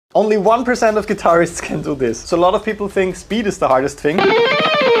Only 1% of guitarists can do this. So a lot of people think speed is the hardest thing,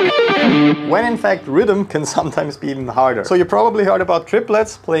 when in fact rhythm can sometimes be even harder. So you probably heard about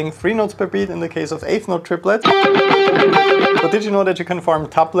triplets, playing 3 notes per beat in the case of 8th note triplets. But did you know that you can form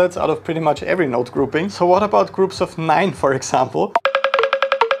tuplets out of pretty much every note grouping? So what about groups of 9, for example?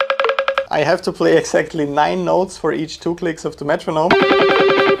 I have to play exactly 9 notes for each 2 clicks of the metronome.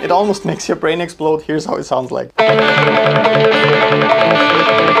 It almost makes your brain explode. Here's how it sounds like.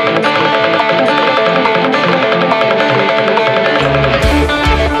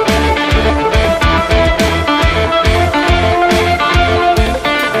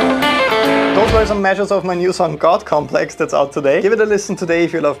 Those were some measures of my new song God Complex that's out today. Give it a listen today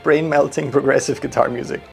if you love brain-melting progressive guitar music.